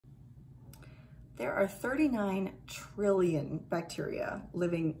There are 39 trillion bacteria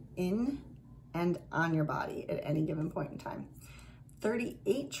living in and on your body at any given point in time.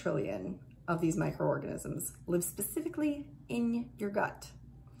 38 trillion of these microorganisms live specifically in your gut.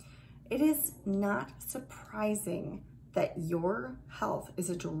 It is not surprising that your health is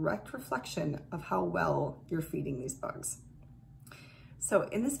a direct reflection of how well you're feeding these bugs. So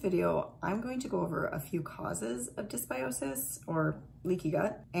in this video, I'm going to go over a few causes of dysbiosis or leaky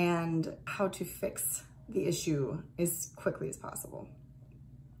gut and how to fix the issue as quickly as possible.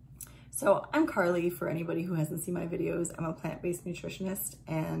 So I'm Carly, for anybody who hasn't seen my videos. I'm a plant-based nutritionist,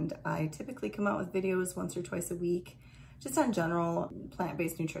 and I typically come out with videos once or twice a week, just on general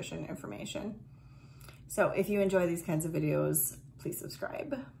plant-based nutrition information. So if you enjoy these kinds of videos, please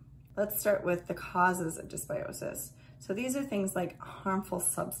subscribe. Let's start with the causes of dysbiosis. So these are things like harmful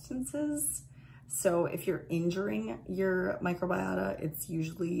substances. So if you're injuring your microbiota, it's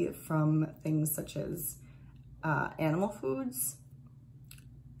usually from things such as animal foods,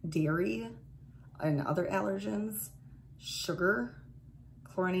 dairy and other allergens, sugar,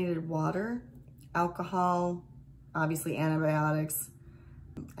 chlorinated water, alcohol, obviously antibiotics,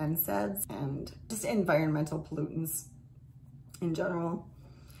 NSAIDs, and just environmental pollutants in general.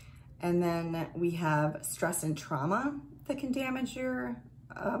 And then we have stress and trauma that can damage your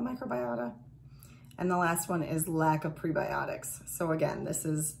microbiota. And the last one is lack of prebiotics. So again, this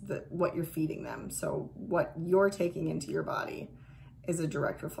is what you're feeding them. So what you're taking into your body is a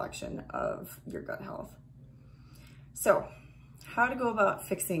direct reflection of your gut health. So how to go about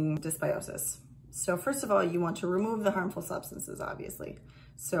fixing dysbiosis? So first of all, you want to remove the harmful substances, obviously.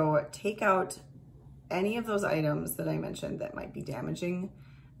 So take out any of those items that I mentioned that might be damaging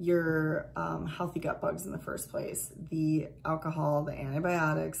your healthy gut bugs in the first place. The alcohol, the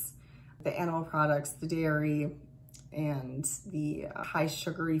antibiotics, the animal products, the dairy, and the high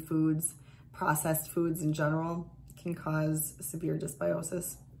sugary foods, processed foods in general can cause severe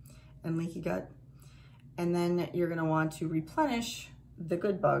dysbiosis and leaky gut. And then you're gonna want to replenish the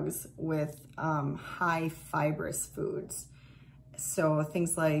good bugs with high fibrous foods. So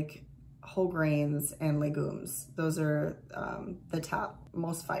things like whole grains and legumes. Those are the top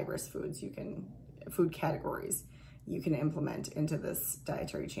most fibrous foods food categories you can implement into this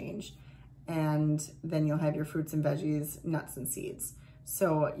dietary change. And then you'll have your fruits and veggies, nuts and seeds.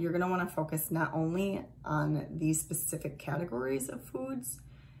 So you're gonna wanna focus not only on these specific categories of foods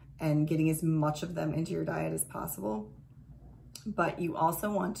and getting as much of them into your diet as possible, but you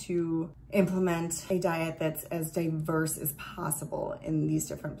also want to implement a diet that's as diverse as possible in these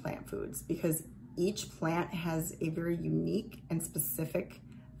different plant foods, because each plant has a very unique and specific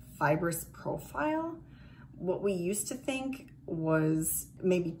fibrous profile. What we used to think was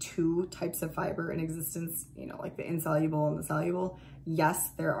maybe two types of fiber in existence, like the insoluble and the soluble. Yes,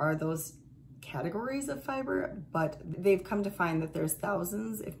 there are those categories of fiber, but they've come to find that there's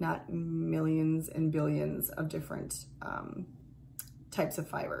thousands, if not millions and billions of different types of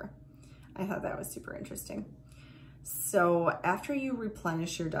fiber. I thought that was super interesting. So after you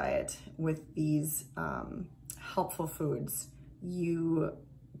replenish your diet with these helpful foods, you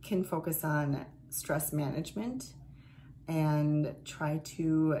can focus on stress management and try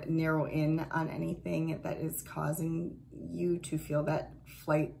to narrow in on anything that is causing you to feel that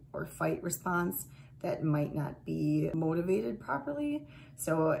flight or fight response that might not be motivated properly.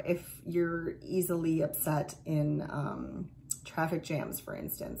 So if you're easily upset in traffic jams, for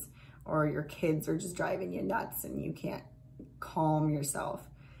instance, or your kids are just driving you nuts and you can't calm yourself,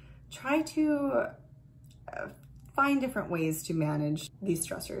 try to find different ways to manage these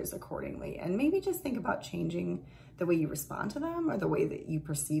stressors accordingly, and maybe just think about changing the way you respond to them or the way that you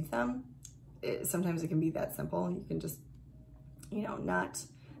perceive them. Sometimes it can be that simple. You can just, not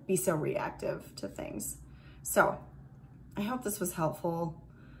be so reactive to things. So I hope this was helpful.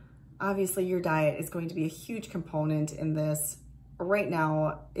 Obviously, your diet is going to be a huge component in this. Right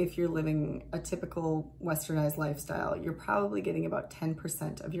now, if you're living a typical westernized lifestyle, you're probably getting about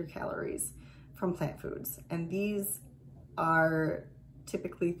 10% of your calories from plant foods. And these are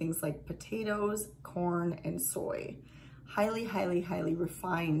typically things like potatoes, corn, and soy. Highly, highly, highly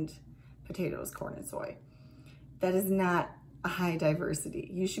refined potatoes, corn, and soy. That is not a high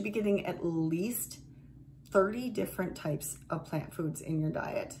diversity. You should be getting at least 30 different types of plant foods in your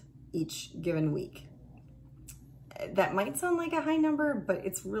diet each given week. That might sound like a high number, but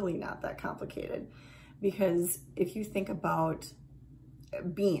it's really not that complicated, because if you think about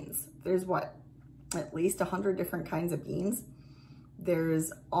beans, there's at least 100 different kinds of beans.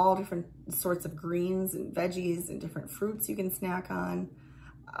 There's all different sorts of greens and veggies and different fruits you can snack on.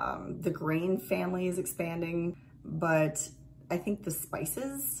 The grain family is expanding, but I think the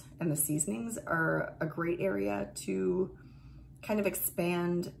spices and the seasonings are a great area to kind of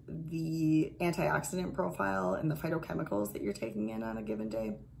expand the antioxidant profile and the phytochemicals that you're taking in on a given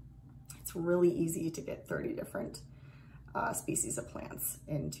day. It's really easy to get 30 different species of plants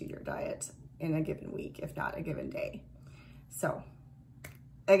into your diet in a given week, if not a given day. So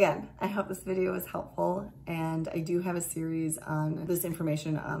again, I hope this video was helpful, and I do have a series on this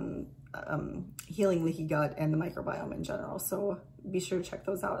information on healing leaky gut and the microbiome in general. So be sure to check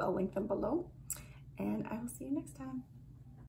those out. I'll link them below, and I will see you next time.